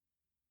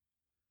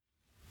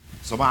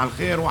صباح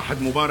الخير،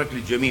 واحد مبارك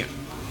للجميع.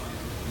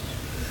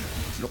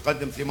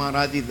 نقدم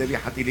ثمار هذه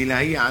الذبيحة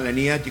الإلهية على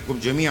نياتكم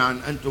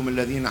جميعا أنتم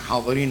الذين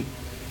حاضرين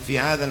في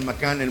هذا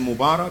المكان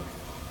المبارك،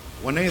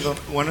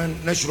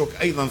 ونشرك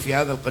أيضا في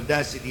هذا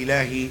القداس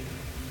الإلهي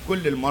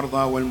كل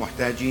المرضى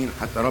والمحتاجين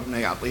حتى ربنا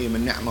يعطيهم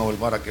النعمة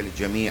والبركة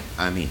للجميع،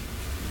 آمين.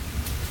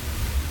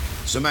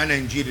 سمعنا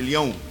إنجيل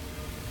اليوم.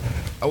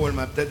 أول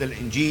ما ابتدى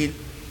الإنجيل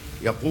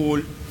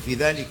يقول: في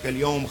ذلك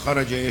اليوم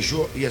خرج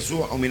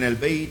يسوع من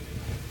البيت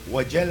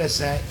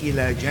وجلس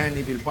إلى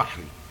جانب البحر.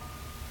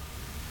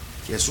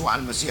 يسوع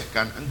المسيح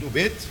كان عنده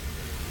بيت،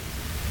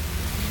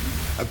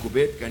 أكو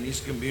بيت كان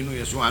يسكن بينه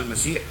يسوع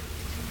المسيح.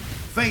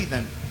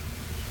 فإذا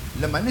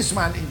لما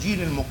نسمع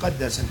الإنجيل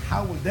المقدس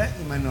نحاول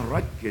دائما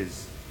نركز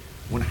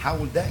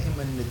ونحاول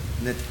دائما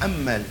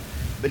نتأمل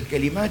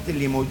بالكلمات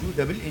اللي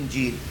موجودة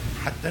بالإنجيل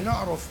حتى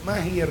نعرف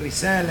ما هي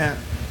الرسالة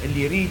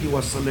اللي يريد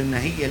يوصل لنا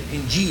هي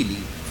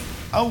الإنجيلي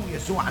أو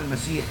يسوع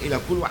المسيح إلى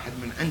كل واحد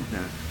من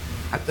عندنا،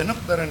 حتى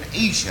نقدر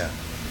نعيشها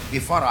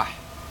بفرح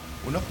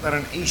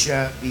ونقدر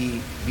نعيشها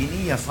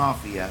بنية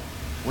صافية،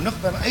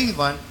 ونقدر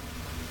أيضا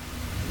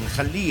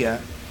نخليها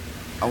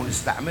أو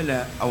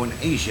نستعملها أو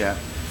نعيشها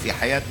في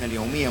حياتنا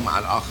اليومية مع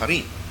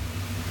الآخرين.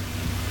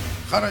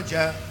 خرج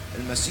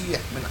المسيح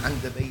من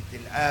عند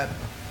بيت الآب،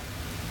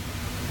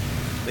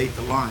 بيت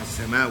الله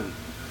السماوي،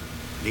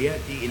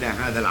 ليأتي إلى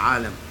هذا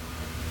العالم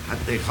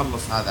حتى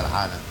يخلص هذا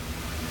العالم.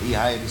 هي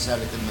هاي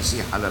رسالة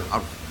المسيح على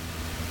الأرض.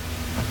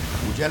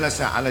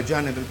 وجلس على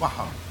جانب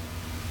البحر.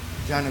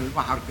 جانب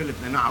البحر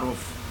كلنا نعرف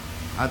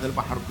هذا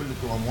البحر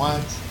كله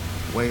أمواج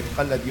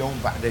ويتقلب يوم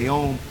بعد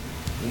يوم،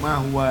 وما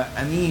هو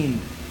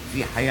أمين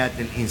في حياة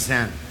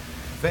الإنسان.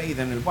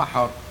 فإذا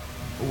البحر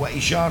هو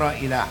إشارة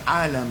إلى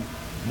عالم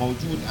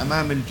موجود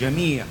أمام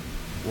الجميع،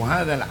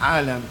 وهذا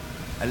العالم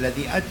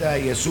الذي أتى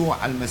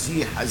يسوع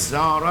المسيح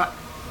الزارع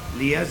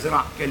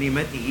ليزرع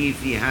كلمته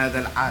في هذا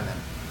العالم،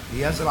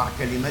 ليزرع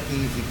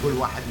كلمته في كل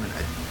واحد من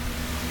عندنا.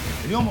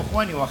 اليوم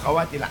أخواني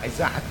وأخواتي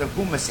الأعزاء، حتى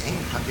نكون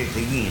مسيحيين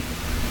حقيقيين،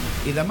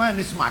 إذا ما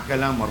نسمع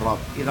كلام الرب،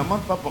 إذا ما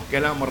نطبق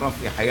كلام الرب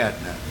في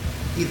حياتنا،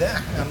 إذا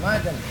إحنا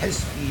ما نحس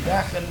في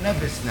داخل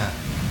نفسنا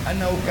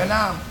أنه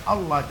كلام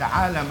الله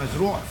تعالى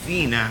مزروع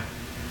فينا،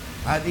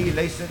 هذه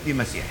ليست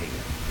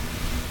بمسيحية.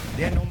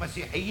 لأنه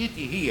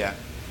مسيحيتي هي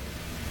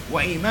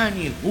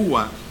وإيماني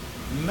هو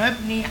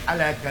مبني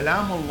على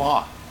كلام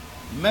الله،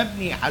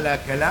 مبني على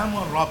كلام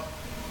الرب.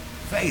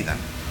 فإذا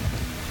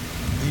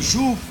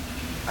نشوف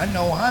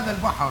أنه هذا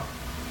البحر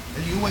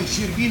اللي هو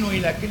يشير بينه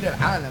إلى كل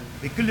العالم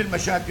بكل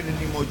المشاكل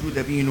اللي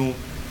موجودة بينه،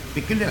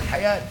 بكل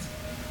الحياة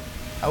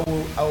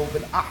أو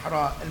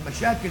بالأحرى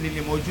المشاكل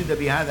اللي موجودة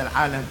بهذا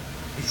العالم،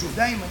 نشوف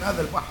دائما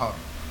هذا البحر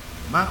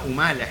ماء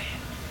مالح،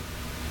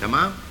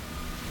 تمام؟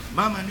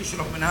 ما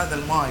نشرب من هذا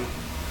الماء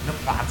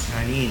نبقى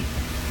عطشانين،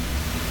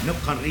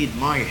 نبقى نريد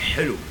ماء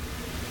حلو.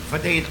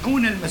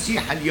 فيدعونا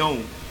المسيح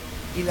اليوم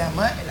إلى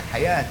ماء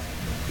الحياة،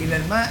 إلى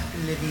الماء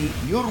الذي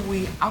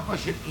يروي عطش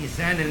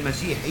الإنسان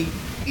المسيحي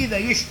إذا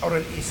يشعر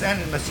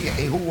الإنسان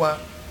المسيحي هو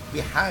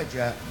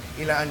بحاجة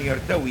إلى أن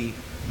يرتوي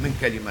من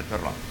كلمة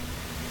الرب.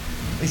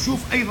 نشوف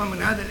أيضا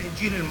من هذا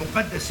الإنجيل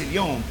المقدس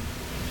اليوم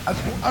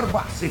أكو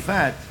 4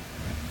 صفات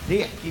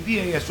ليحكي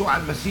بها يسوع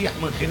المسيح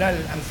من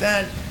خلال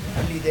الأمثال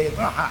اللي دا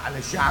يطرحها على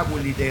الشعب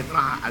واللي دا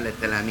يطرحها على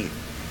التلاميذ.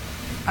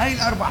 هاي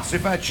ال4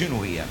 صفات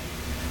شنو هي؟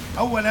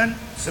 أولا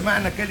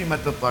سمعنا كلمة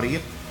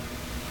الطريق،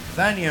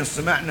 ثانيا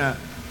سمعنا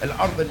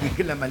الأرض اللي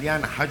كلها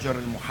مليانة حجر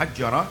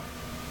المحجرة،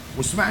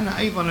 وسمعنا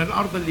أيضا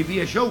الأرض اللي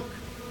بيها شوك،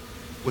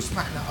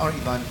 وسمعنا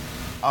أيضا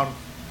أرض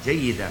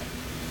جيدة.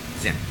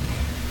 زين،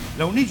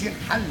 لو نيجي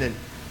نحلل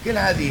كل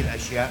هذه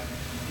الأشياء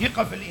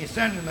يقف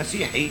الإنسان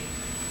المسيحي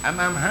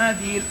أمام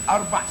هذه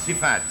ال4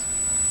 صفات،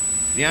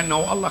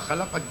 لأنه الله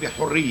خلقك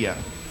بحرية،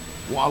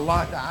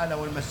 والله تعالى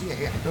والمسيح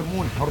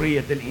يحترمون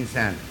حرية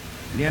الإنسان،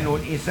 لأنه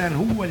الإنسان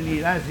هو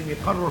اللي لازم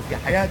يقرر في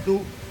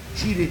حياته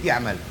شو يريد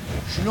يعمل،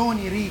 شلون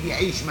يريد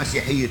يعيش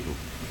مسيحيته.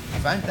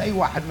 فأنت أي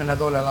واحد من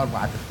هذول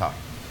ال4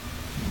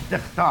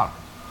 تختار.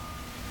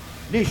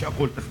 ليش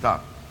أقول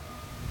تختار؟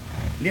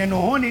 لأنه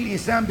هون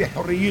الإنسان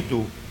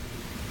بحريته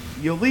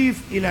يضيف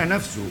إلى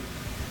نفسه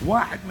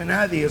واحد من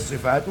هذه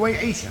الصفات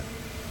ويعيشها.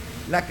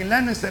 لكن لا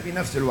ننسى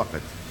بنفس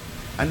الوقت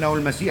أنه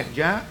المسيح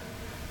جاء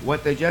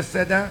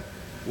وتجسد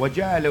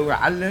وجاء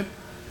ليعلم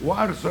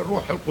وأرسل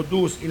روح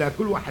القدوس إلى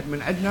كل واحد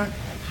من عندنا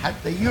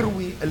حتى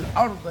يروي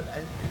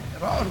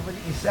أرض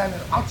الإنسان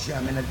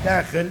العطشة من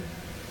الداخل.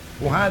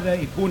 وهذا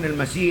يكون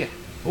المسيح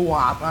هو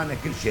أعطانا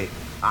كل شيء،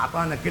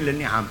 أعطانا كل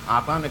النعم،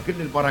 أعطانا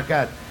كل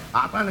البركات،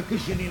 أعطانا كل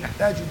شيء اللي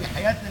نحتاجه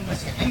بحياتنا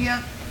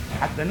المسيحية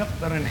حتى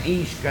نقدر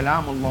نعيش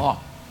كلام الله.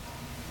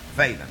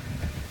 فإذا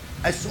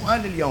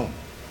السؤال اليوم: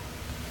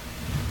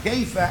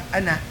 كيف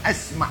أنا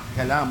أسمع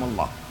كلام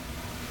الله؟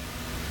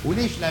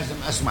 وليش لازم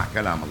أسمع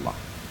كلام الله؟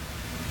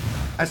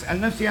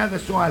 أسأل نفسي هذا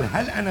السؤال: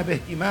 هل أنا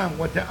باهتمام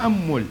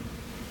وتأمل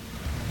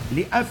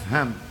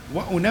لأفهم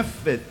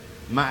وأنفذ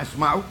ما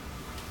أسمعه،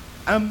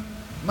 أم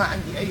ما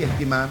عندي أي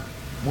اهتمام،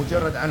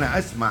 مجرد أنا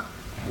أسمع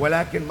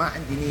ولكن ما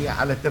عندي نية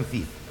على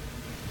التنفيذ؟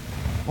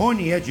 هون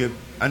يجب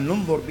أن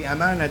ننظر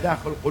بأمانة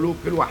داخل قلوب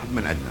كل واحد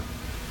من عندنا،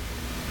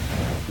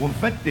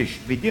 ونفتش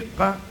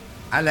بدقة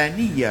على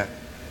نية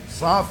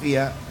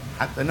صافية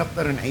حتى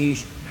نقدر نعيش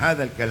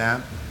هذا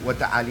الكلام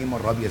وتعاليم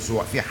الرب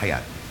يسوع في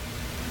حياتنا.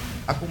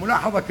 أكو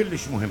ملاحظة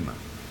كلش مهمة،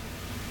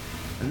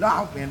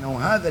 نلاحظ بأنه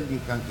هذا اللي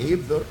كان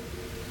يبذر،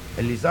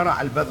 اللي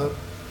زرع البذر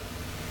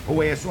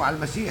هو يسوع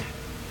المسيح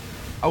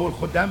أو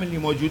الخدام اللي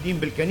موجودين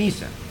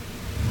بالكنيسة.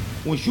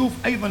 ونشوف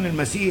أيضا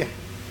المسيح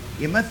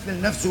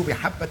يمثل نفسه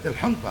بحبة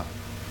الحنطة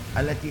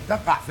التي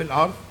تقع في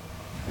الأرض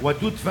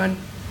وتدفن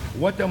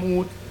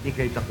وتموت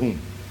لكي تقوم.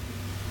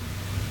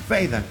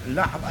 فإذا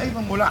نلاحظ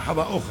أيضا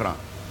ملاحظة أخرى،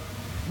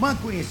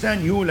 ماكو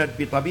إنسان يولد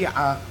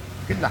بطبيعة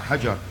كلها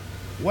حجر،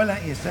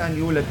 ولا إنسان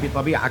يولد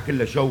بطبيعة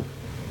كلها شوك،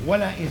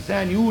 ولا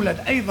إنسان يولد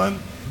أيضا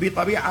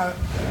بطبيعة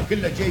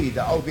كلها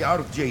جيدة أو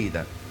بأرض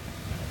جيدة،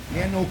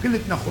 لأنه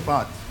كلتنا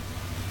خطاة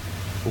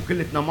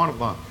وكلتنا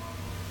مرضى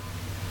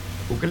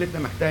وكلتنا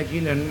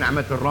محتاجين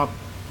لنعمة الرب.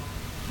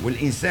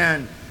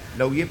 والإنسان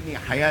لو يبني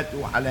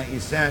حياته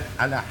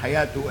على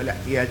حياته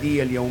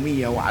الاعتيادية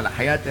اليومية وعلى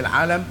حياة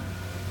العالم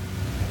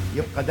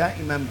يبقى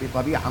دائما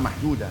بطبيعة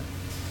محدودة.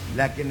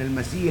 لكن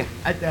المسيح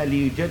أتى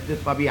ليجدد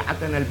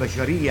طبيعتنا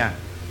البشرية،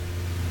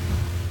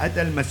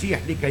 أتى المسيح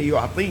لكي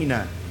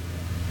يعطينا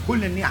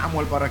كل النعم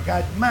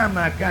والبركات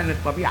مهما كانت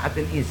طبيعة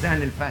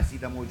الإنسان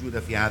الفاسدة موجودة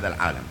في هذا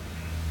العالم.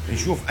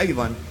 نشوف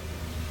أيضا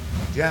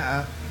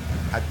جاء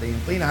حتى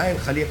ينطينا هاي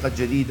الخليقة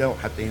الجديدة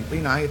وحتى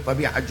ينطينا هاي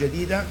الطبيعة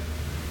الجديدة.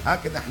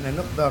 هكذا احنا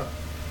نقدر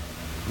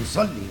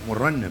نصلي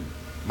ونرنم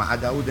مع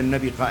داود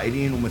النبي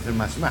قائلين، ومثل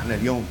ما سمعنا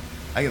اليوم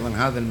أيضا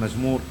هذا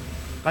المزمور: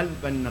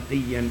 قلبا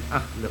نقيا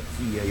أخلق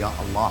في يا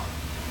الله.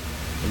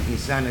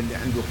 الإنسان اللي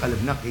عنده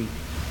قلب نقي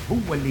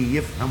هو اللي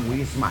يفهم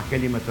ويسمع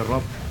كلمة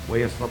الرب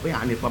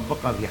ويستطيع أن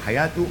يطبقها في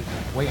حياته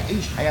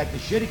ويعيش حياة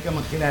الشركة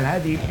من خلال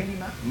هذه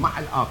الكلمة مع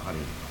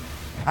الآخرين.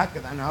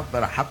 هكذا أنا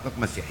أقدر أحقق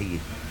مسيحيتي.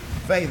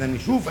 فإذا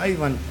نشوف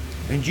أيضا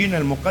إنجيلنا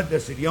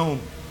المقدس اليوم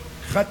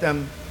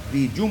ختم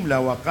بجملة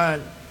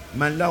وقال: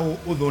 من له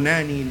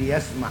أذنان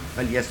ليسمع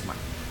فليسمع.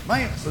 ما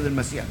يقصد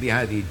المسيح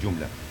بهذه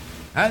الجملة؟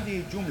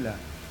 هذه الجملة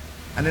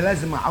أنا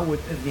لازم أعود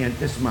إذني أن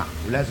تسمع،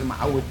 ولازم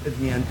أعود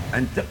إذني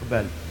أن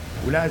تقبل،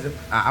 ولازم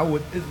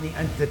أعود إذني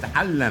أن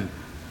تتعلم،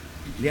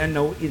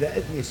 لأنه إذا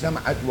إذني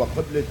سمعت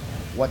وقبلت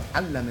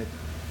وتعلمت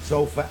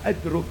سوف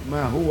أدرك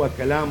ما هو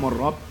كلام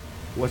الرب،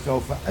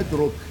 وسوف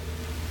أدرك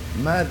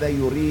ماذا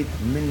يريد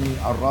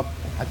مني الرب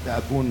حتى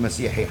أكون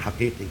مسيحي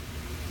حقيقي.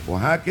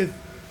 وهكذا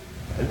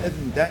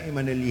الإذن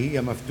دائما اللي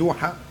هي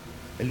مفتوحة،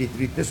 اللي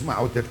تريد تسمع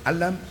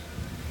وتتعلم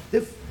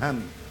تفهم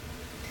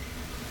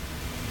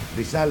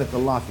رسالة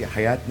الله في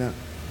حياتنا،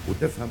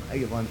 وتفهم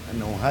أيضا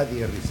أنه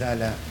هذه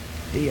الرسالة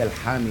هي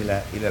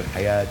الحاملة إلى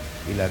الحياة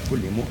إلى كل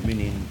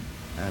مؤمن.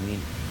 آمين.